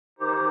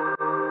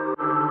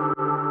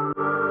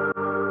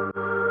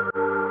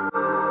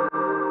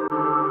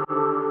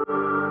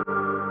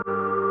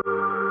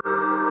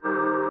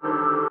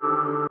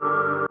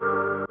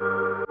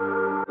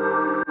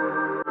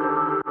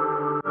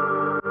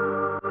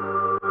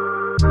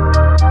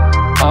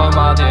All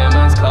my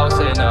demons close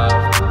enough.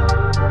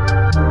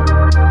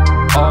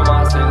 All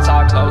my sins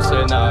are close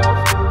enough.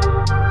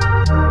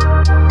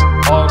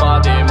 All my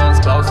demons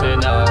close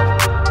enough.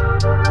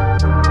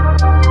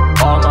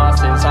 All my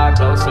sins are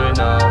close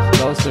enough,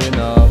 close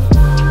enough.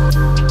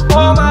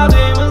 All my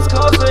demons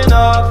close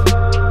enough.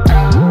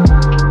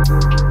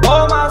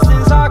 All my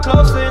sins are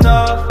close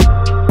enough.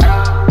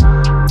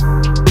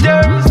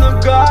 There is no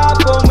God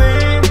for me.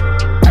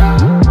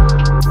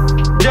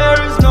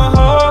 There is no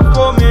hope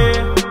for me.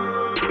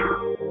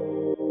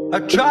 I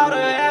try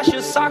to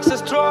achieve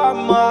success throughout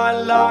my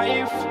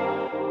life,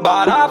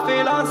 but I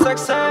feel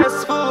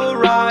unsuccessful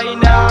right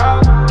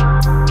now.